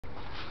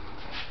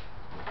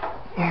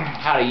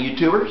Howdy,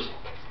 YouTubers.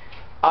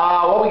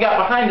 What we got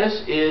behind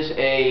us is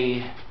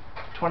a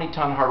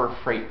 20-ton Harbor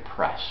Freight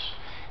press.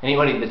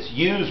 Anybody that's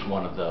used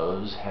one of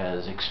those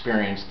has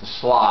experienced the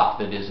slop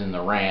that is in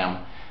the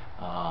ram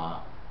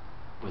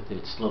with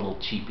its little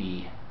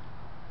cheapy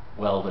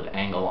welded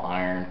angle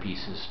iron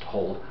pieces to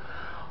hold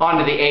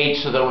onto the H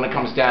so that when it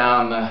comes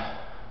down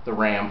the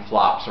ram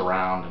flops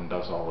around and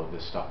does all of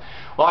this stuff.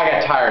 Well, I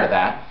got tired of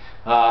that.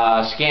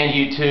 Scanned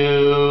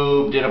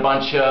YouTube, did a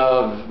bunch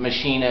of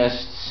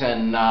machinists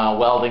and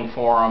welding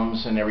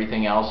forums and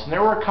everything else, and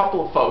there were a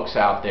couple of folks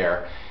out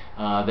there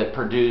that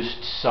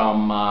produced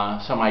some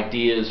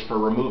ideas for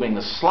removing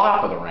the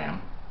slop of the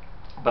ram,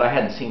 but I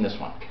hadn't seen this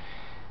one.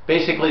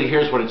 Basically,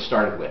 here's what it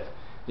started with.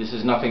 This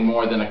is nothing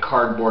more than a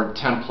cardboard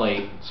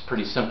template. It's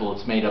pretty simple.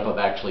 It's made up of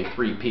actually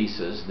 3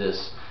 pieces.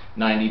 This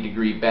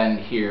 90-degree bend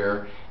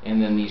here,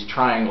 and then these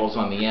triangles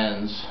on the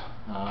ends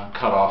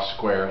cut off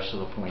square so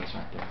the points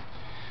aren't there.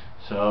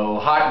 So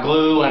hot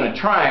glue and a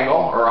triangle,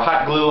 or a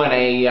hot glue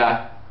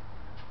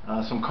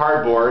and some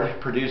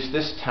cardboard produced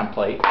this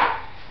template.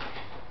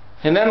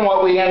 And then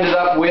what we ended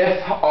up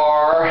with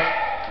are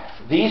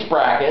these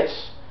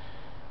brackets,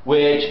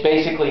 which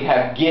basically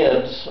have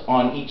Gibs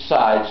on each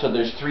side. So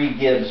there's 3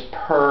 Gibs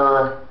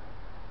per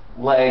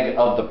leg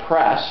of the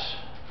press.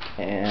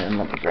 And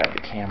let me grab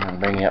the camera and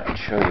bring you up and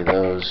show you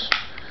those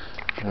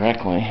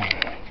directly.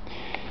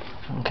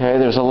 Okay,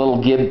 there's a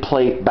little Gib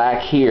plate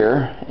back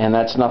here, and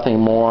that's nothing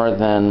more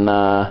than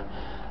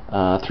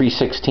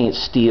 3/16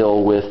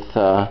 steel with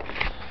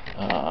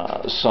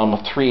some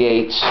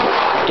 3/8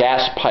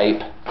 gas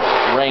pipe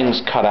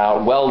rings cut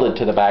out, welded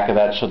to the back of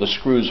that so the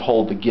screws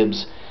hold the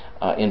Gibs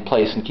in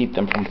place and keep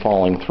them from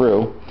falling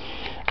through.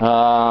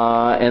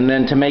 And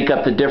then to make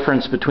up the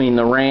difference between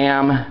the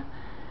ram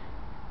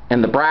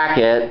and the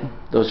bracket,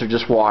 those are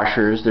just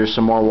washers. There's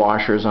some more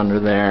washers under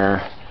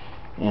there,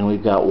 and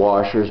we've got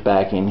washers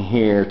back in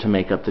here to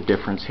make up the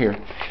difference here.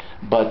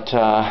 But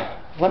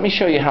let me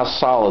show you how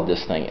solid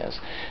this thing is.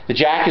 The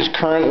jack is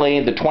currently,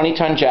 the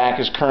 20-ton jack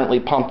is currently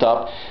pumped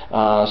up,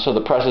 so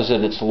the press is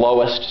at its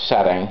lowest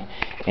setting,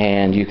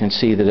 and you can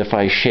see that if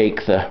I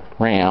shake the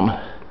ram,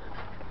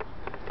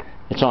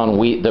 it's on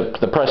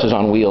the press is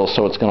on wheels,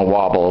 so it's going to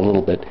wobble a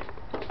little bit.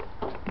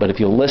 But if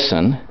you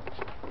listen,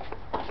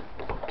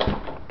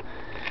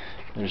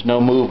 there's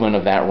no movement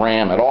of that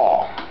ram at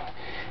all.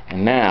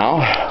 And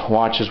now,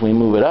 watch as we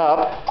move it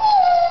up.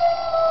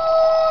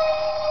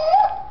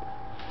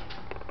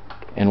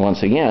 And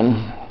once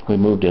again, we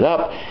moved it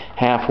up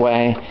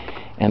halfway,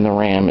 and the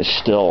ram is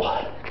still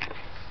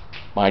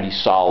mighty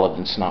solid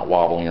and it's not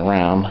wobbling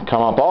around.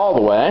 Come up all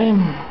the way.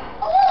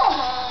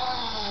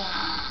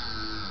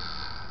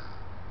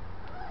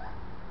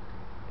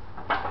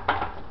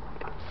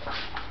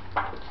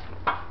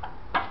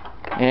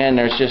 And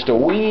there's just a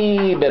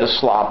wee bit of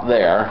slop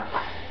there,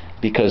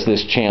 because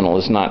this channel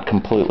is not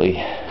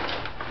completely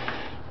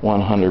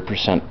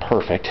 100%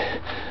 perfect,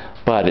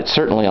 but it's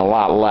certainly a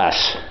lot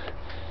less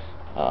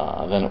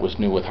than it was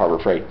new with Harbor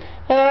Freight.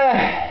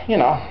 You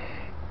know,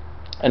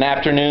 an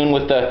afternoon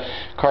with the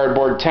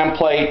cardboard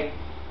template,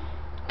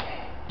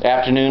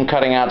 afternoon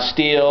cutting out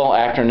steel,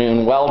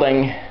 afternoon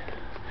welding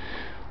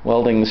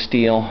the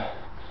steel,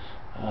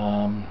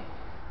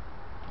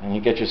 and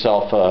you get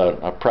yourself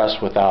a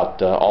press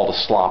without all the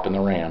slop in the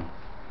ram.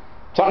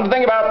 Something to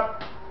think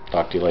about.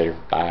 Talk to you later.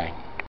 Bye.